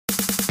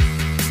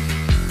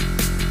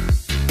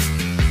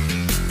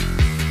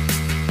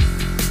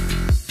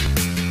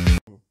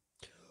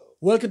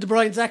Welcome to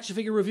Brian's Action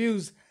Figure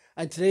Reviews,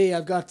 and today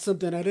I've got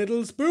something a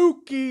little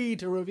spooky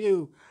to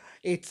review.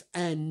 It's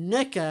a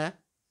Neca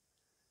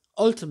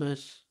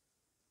Ultimate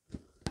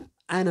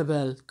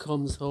Annabelle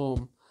Comes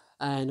Home,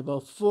 and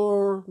about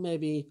 4,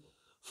 maybe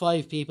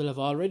 5 people have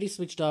already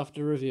switched off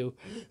the review.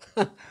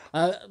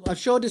 I've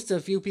showed this to a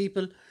few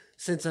people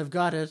since I've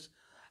got it,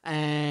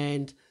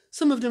 and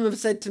some of them have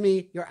said to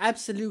me, "You're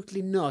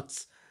absolutely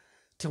nuts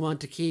to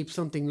want to keep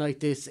something like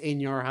this in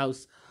your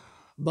house."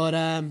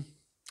 But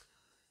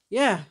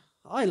yeah,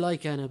 I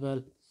like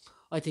Annabelle.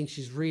 I think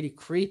she's really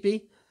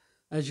creepy.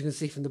 As you can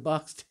see from the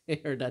box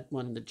there, that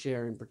one in the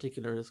chair in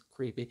particular is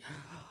creepy.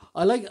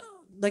 I like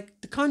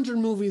the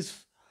Conjuring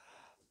movies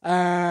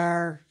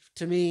are,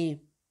 to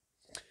me,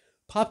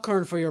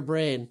 popcorn for your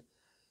brain.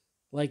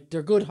 Like,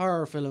 they're good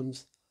horror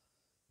films.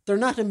 They're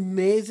not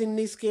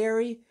amazingly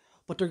scary,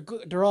 but they're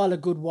good, they're all a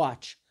good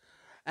watch.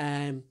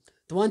 Um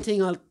the one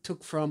thing I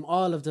took from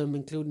all of them,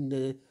 including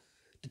the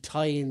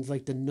tie-ins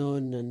like the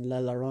Nun and La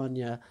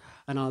Llorona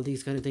and all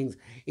these kind of things,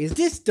 is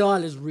this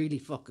doll is really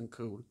fucking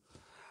cool.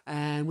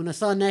 And when I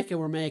saw NECA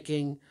were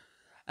making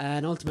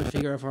an ultimate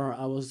figure of her,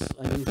 I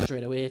knew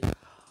straight away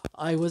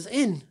I was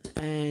in.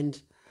 And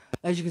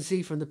as you can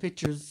see from the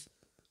pictures,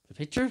 the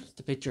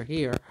picture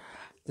here,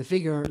 the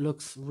figure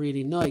looks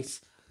really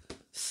nice.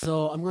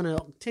 So I'm gonna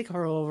take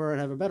her over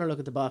and have a better look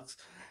at the box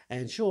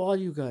and show all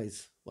you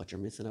guys what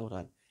you're missing out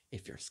on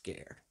if you're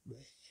scared.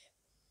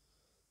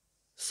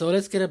 So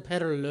let's get a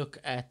better look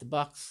at the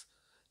box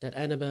that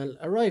Annabelle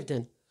arrived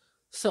in.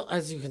 So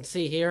as you can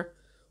see here,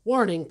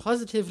 warning,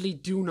 positively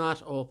do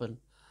not open.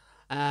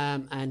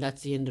 And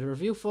that's the end of the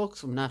review,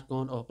 folks. I'm not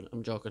going to open.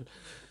 I'm joking.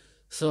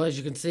 So as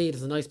you can see,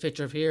 there's a nice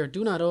picture of here.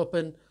 Do not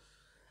open.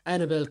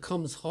 Annabelle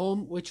Comes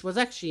Home, which was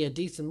actually a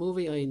decent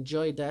movie. I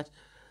enjoyed that,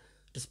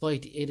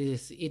 despite the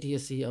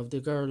idiocy of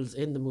the girls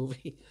in the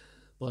movie.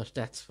 But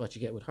that's what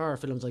you get with horror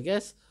films, I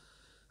guess.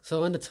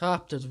 So on the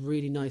top, there's a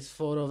really nice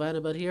photo of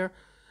Annabelle here.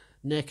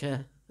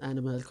 NECA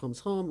Annabelle Comes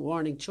Home.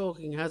 Warning,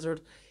 choking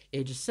hazard,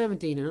 ages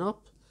 17 and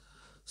up.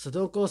 So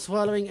don't go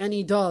swallowing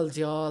any dolls,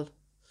 y'all.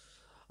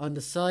 On the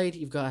side,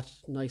 you've got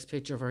a nice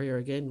picture of her here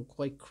again,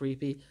 quite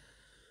creepy.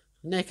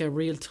 NECA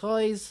real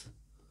toys.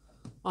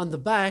 On the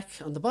back,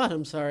 on the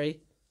bottom,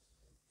 sorry,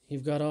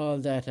 you've got all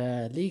that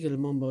legal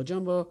mumbo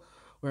jumbo,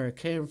 where it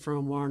came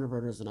from, Warner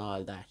Brothers and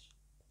all that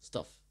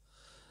stuff.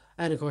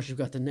 And of course, you've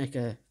got the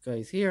NECA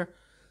guys here,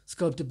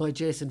 sculpted by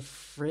Jason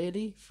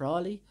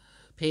Frawley,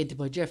 painted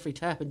by Jeffrey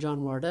Tapp and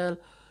John Wardell,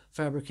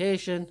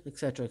 fabrication,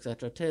 etc.,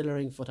 etc.,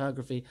 tailoring,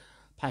 photography,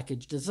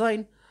 package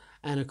design,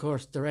 and of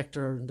course,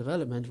 director and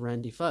development,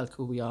 Randy Falk,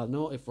 who we all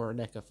know if we're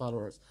NECA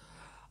followers.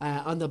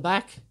 On the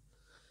back,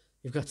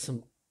 you've got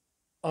some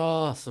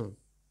awesome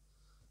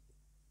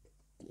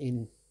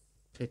in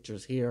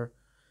pictures here.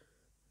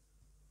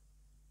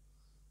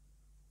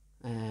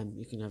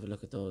 You can have a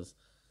look at those.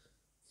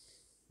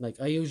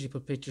 Like, I usually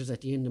put pictures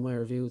at the end of my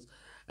reviews,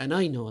 and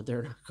I know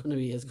they're not going to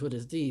be as good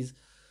as these.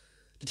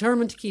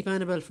 Determined to keep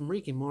Annabelle from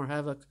wreaking more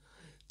havoc,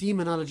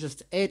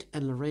 demonologists Ed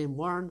and Lorraine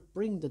Warren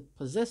bring the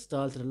possessed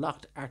doll to the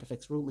locked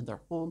artifacts room in their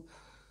home,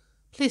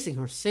 placing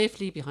her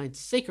safely behind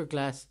sacred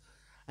glass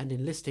and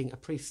enlisting a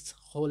priest's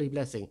holy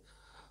blessing.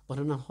 But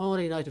an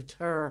unholy night of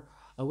terror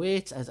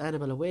awaits as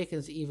Annabelle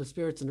awakens the evil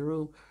spirits in the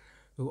room,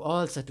 who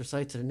all set their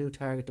sights on a new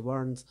target, the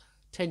Warrens'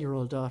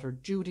 10-year-old daughter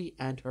Judy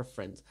and her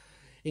friends.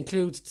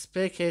 Includes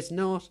display case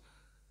note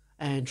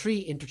and 3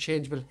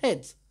 interchangeable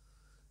heads.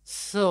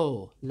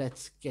 So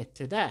let's get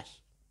to that.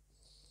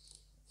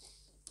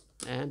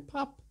 And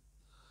pop.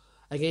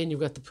 Again, you've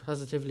got the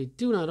positively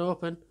do not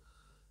open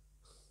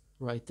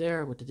right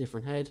there with the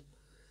different head.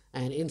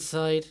 And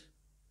inside,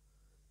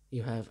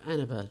 you have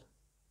Annabelle.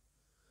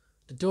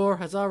 The door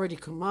has already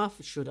come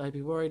off. Should I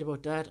be worried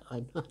about that?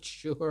 I'm not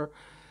sure.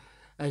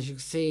 As you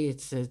can see,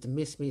 it says the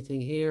miss me thing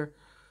here.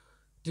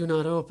 Do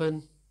not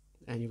open.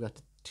 And you've got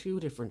the 2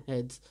 different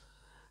heads.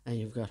 And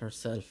you've got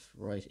herself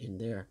right in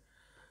there,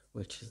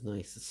 which is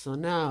nice. So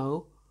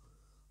now,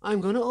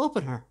 I'm going to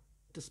open her,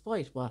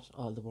 despite what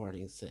all the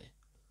warnings say.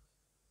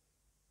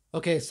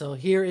 Okay, so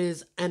here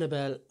is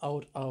Annabelle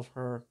out of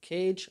her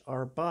cage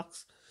or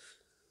box.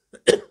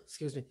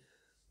 Excuse me.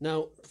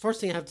 Now, the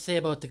first thing I have to say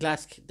about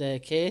the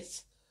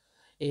case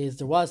is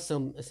there was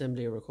some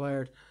assembly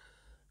required.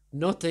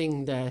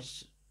 Nothing that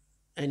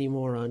any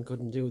moron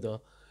couldn't do,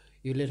 though.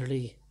 You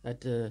literally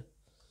had to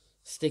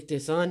stick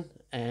this on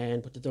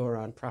and put the door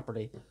on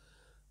properly.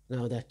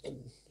 Now that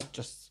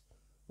just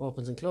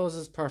opens and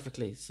closes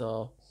perfectly.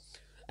 So,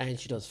 and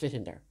she does fit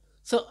in there.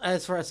 So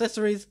as for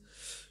accessories,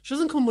 she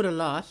doesn't come with a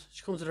lot.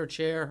 She comes with her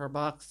chair, her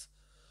box.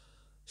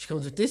 She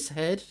comes with this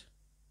head,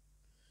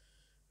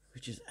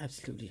 which is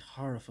absolutely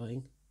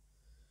horrifying.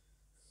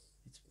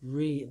 It's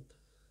real.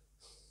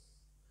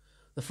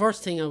 The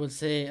first thing I would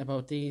say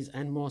about these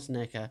and most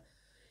NECA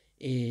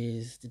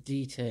is the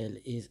detail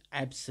is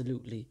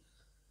absolutely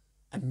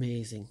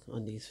amazing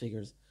on these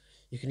figures.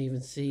 You can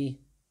even see,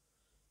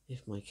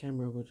 if my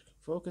camera would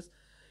focus,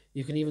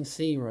 you can even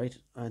see right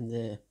on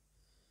the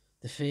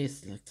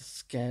face, like the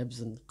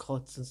scabs and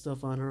cuts and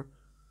stuff on her.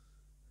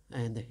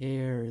 And the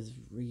hair is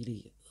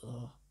really,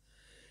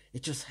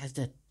 it just has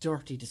that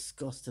dirty,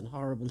 disgusting,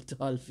 horrible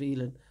doll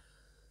feeling.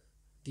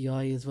 The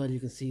eye as well, you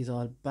can see, is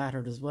all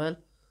battered as well.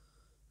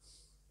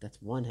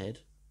 That's one head.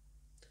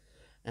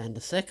 And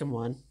the second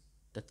one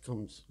that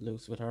comes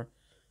loose with her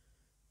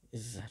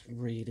is that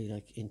really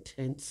like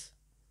intense,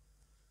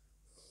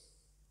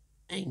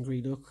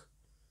 angry look.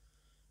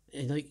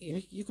 And like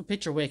you could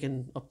picture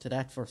waking up to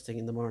that first thing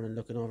in the morning,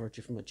 looking over at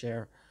you from a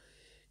chair.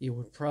 You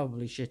would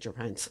probably shit your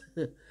pants.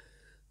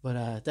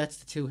 But that's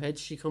the two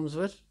heads she comes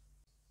with.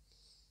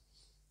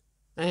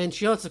 And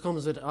she also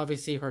comes with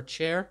obviously her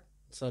chair.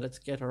 So let's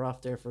get her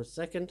off there for a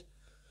second.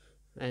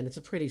 And it's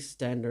a pretty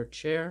standard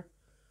chair.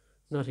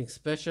 Nothing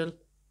special.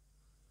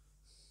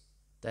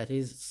 That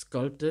is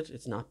sculpted.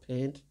 It's not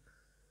paint,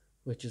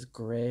 which is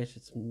great.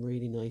 It's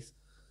really nice.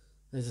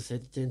 As I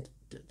said, the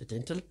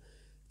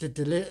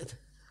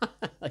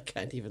I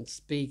can't even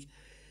speak.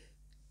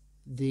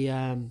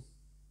 The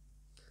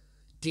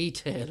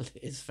detail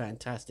is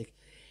fantastic.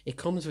 It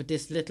comes with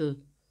this little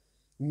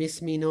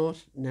miss me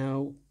note.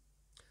 Now,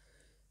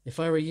 if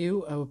I were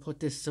you, I would put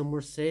this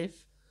somewhere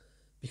safe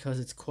because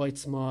it's quite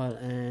small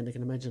and I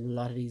can imagine a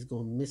lot of these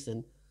going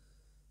missing.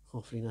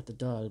 Hopefully not the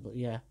doll, but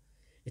yeah.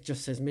 It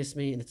just says miss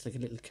me and it's like a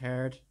little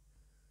card.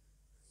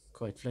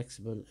 Quite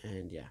flexible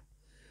and yeah.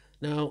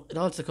 Now, it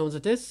also comes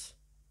with this.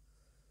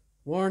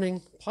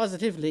 Warning,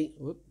 positively,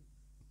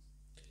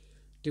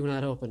 do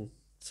not open.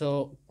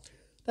 So,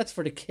 that's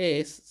for the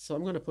case. So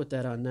I'm going to put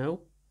that on now.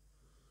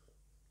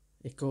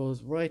 It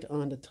goes right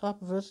on the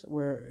top of it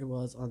where it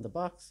was on the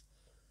box.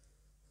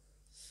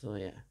 So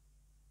yeah.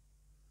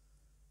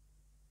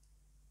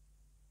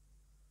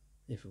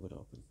 If it would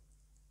open.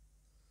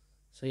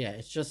 So yeah,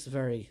 it's just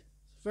very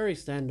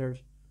standard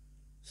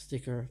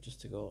sticker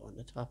just to go on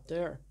the top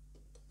there.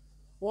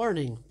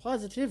 Warning,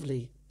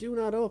 positively, do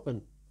not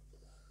open.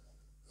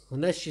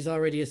 Unless she's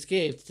already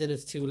escaped, then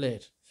it's too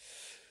late.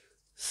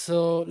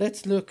 So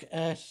let's look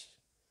at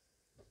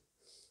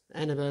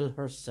Annabelle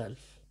herself.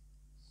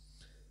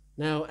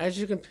 Now, as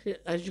you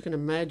can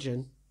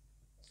imagine,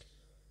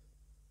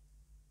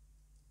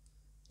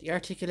 the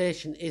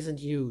articulation isn't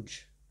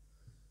huge,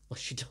 but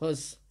she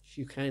does.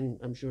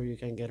 I'm sure you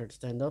can get her to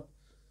stand up.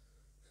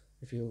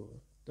 If you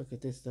look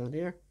at this down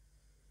here,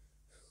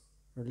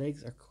 her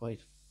legs are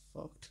quite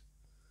fucked.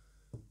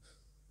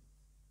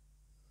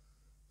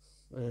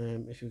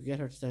 If you get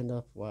her to stand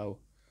up, wow.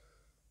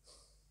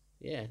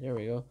 Yeah, there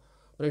we go.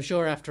 But I'm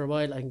sure after a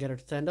while I can get her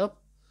to stand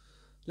up.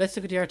 Let's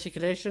look at the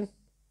articulation.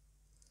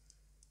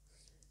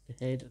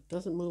 The head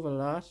doesn't move a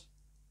lot.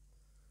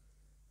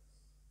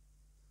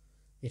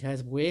 It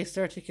has waist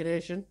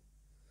articulation.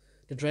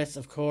 The dress,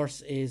 of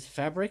course, is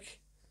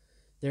fabric.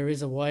 There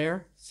is a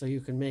wire, so you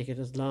can make it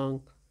as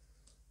long.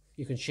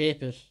 You can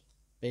shape it,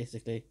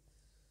 basically,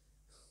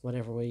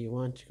 whatever way you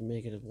want. You can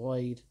make it as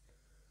wide.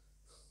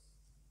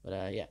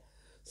 But yeah.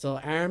 So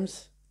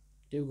arms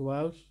do go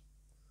out.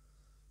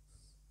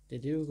 They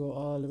do go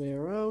all the way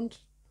around.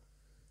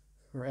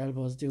 Her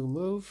elbows do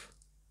move,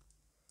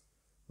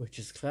 which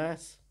is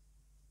class.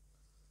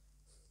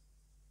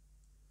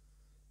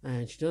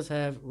 And she does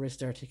have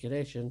wrist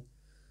articulation,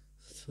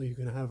 so you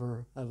can have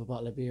her have a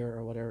bottle of beer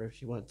or whatever if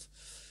she wants.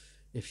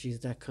 If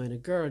she's that kind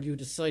of girl, you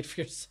decide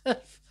for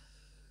yourself.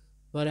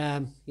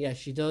 But yeah,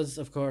 she does,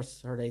 of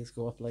course, her legs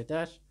go up like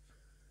that.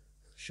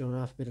 Showing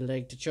off a bit of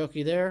leg to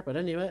Chucky there, but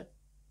anyway.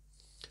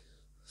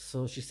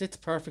 So she sits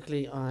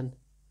perfectly on,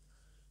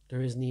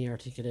 there is knee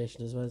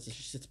articulation as well, so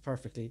she sits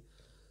perfectly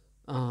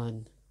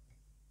on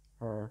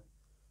her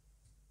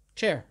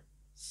chair.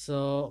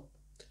 So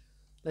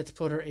let's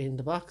put her in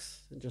the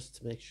box just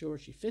to make sure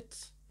she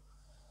fits.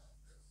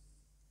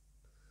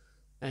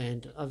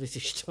 And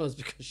obviously she does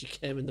because she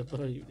came in the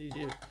body.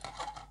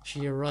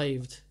 She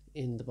arrived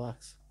in the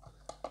box.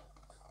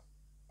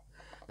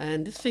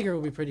 And this figure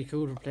will be pretty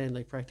cool for playing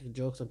like practical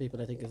jokes on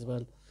people, I think, as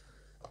well.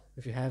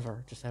 If you have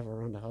her, just have her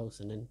around the house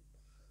and then,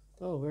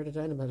 oh, where did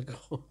Annabelle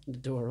go? The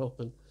door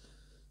open.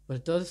 But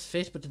it does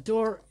fit, but the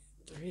door,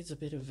 there is a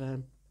bit of,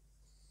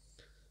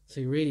 so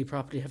you really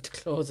properly have to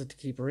close it to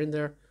keep her in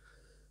there.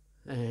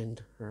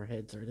 And her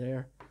heads are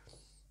there.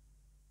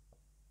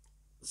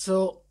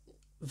 So,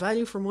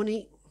 value for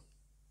money,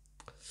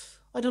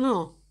 I don't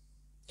know.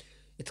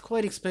 It's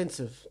quite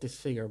expensive, this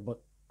figure,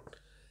 but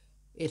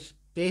it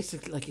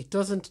basically, like, it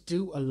doesn't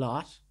do a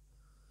lot.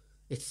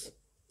 It's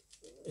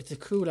a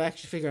cool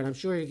action figure, and I'm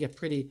sure you get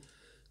pretty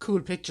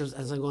cool pictures,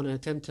 as I'm going to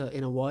attempt to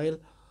in a while.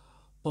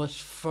 But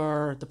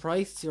for the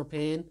price you're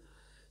paying,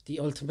 the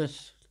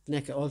ultimate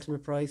NECA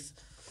ultimate price,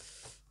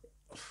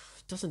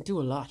 it doesn't do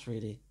a lot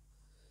really.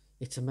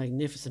 It's a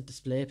magnificent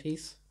display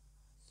piece,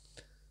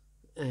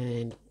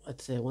 and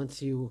I'd say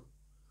once you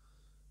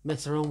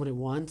mess around with it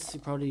once, you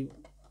probably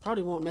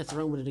won't mess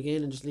around with it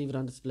again and just leave it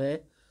on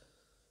display.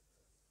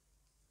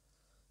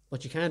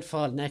 But you can't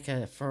fault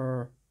NECA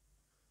for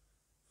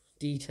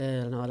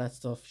detail and all that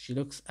stuff. She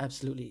looks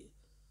absolutely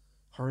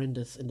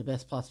horrendous in the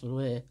best possible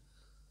way.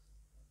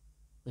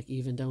 Like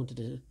even down to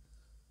the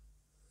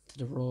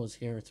rose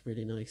here, it's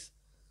really nice.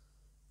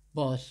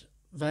 But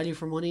value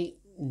for money,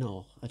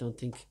 No, I don't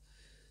think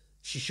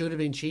she should have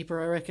been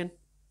cheaper. I reckon,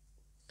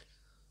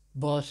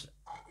 but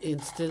in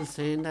still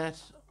saying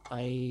that,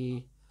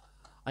 I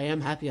I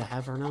am happy I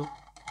have her now.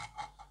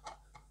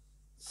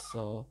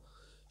 So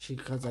she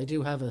because I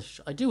do have a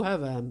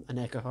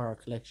Neca horror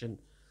collection,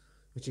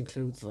 which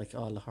includes like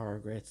all the horror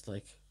greats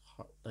like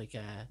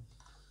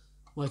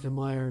Michael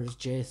Myers,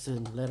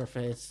 Jason,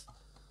 Leatherface,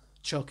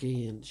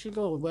 Chucky, and she'll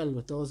go well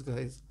with those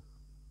guys.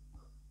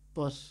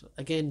 But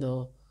again,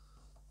 though,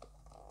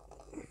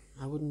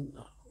 I wouldn't.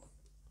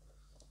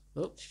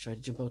 Oh, she tried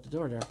to jump out the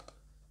door there.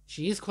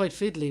 She is quite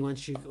fiddly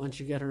once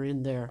you get her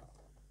in there,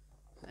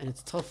 and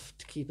it's tough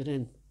to keep it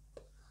in.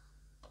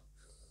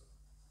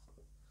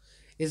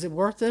 Is it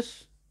worth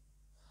it?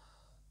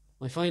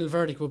 My final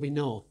verdict would be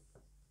no.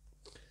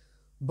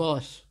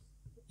 But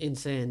in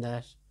saying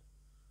that,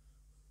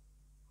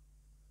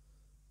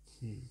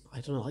 I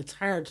don't know. It's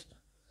hard.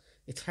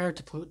 It's hard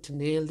to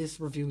nail this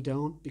review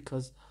down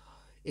because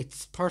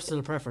it's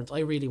personal preference. I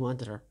really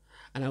wanted her,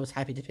 and I was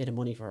happy to pay the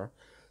money for her.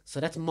 So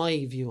that's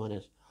my view on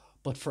it.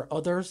 But for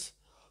others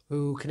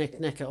who connect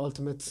NECA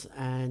Ultimates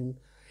and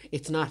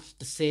it's not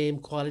the same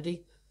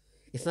quality,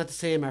 it's not the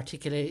same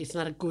articulate. It's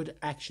not a good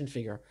action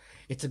figure.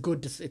 It's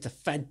a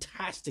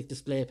fantastic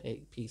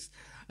display piece,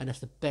 and that's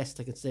the best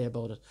I can say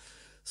about it.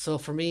 So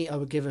for me, I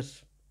would give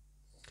it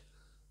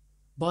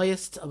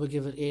biased. I would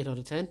give it 8 out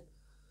of 10.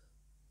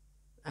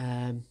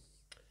 Um,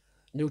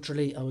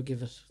 Neutrally, I would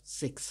give it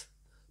 6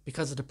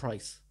 because of the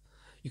price.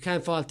 You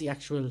can't fault the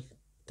actual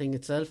thing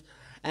itself.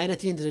 And at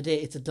the end of the day,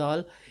 it's a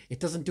doll. It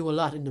doesn't do a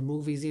lot in the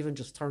movies, even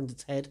just turns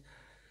its head.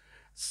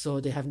 So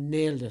they have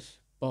nailed it,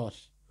 but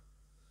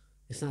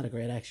it's not a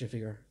great action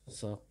figure.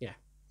 So yeah,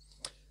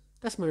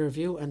 that's my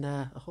review, and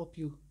I hope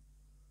you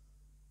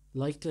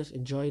liked it,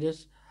 enjoyed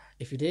it.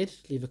 If you did,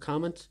 leave a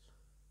comment,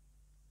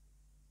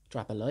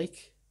 drop a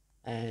like,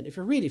 and if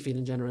you're really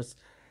feeling generous,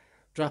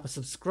 drop a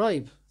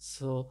subscribe.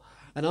 So,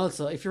 and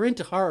also if you're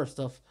into horror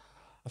stuff,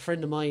 a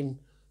friend of mine,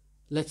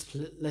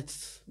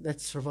 let's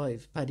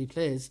survive. Paddy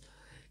Plays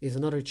is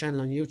another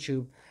channel on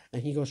YouTube,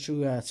 and he goes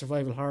through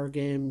survival horror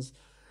games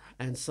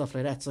and stuff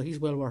like that. So he's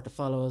well worth a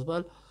follow as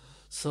well.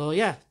 So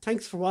yeah,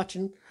 thanks for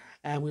watching,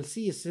 and we'll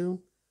see you soon.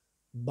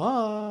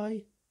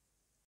 Bye.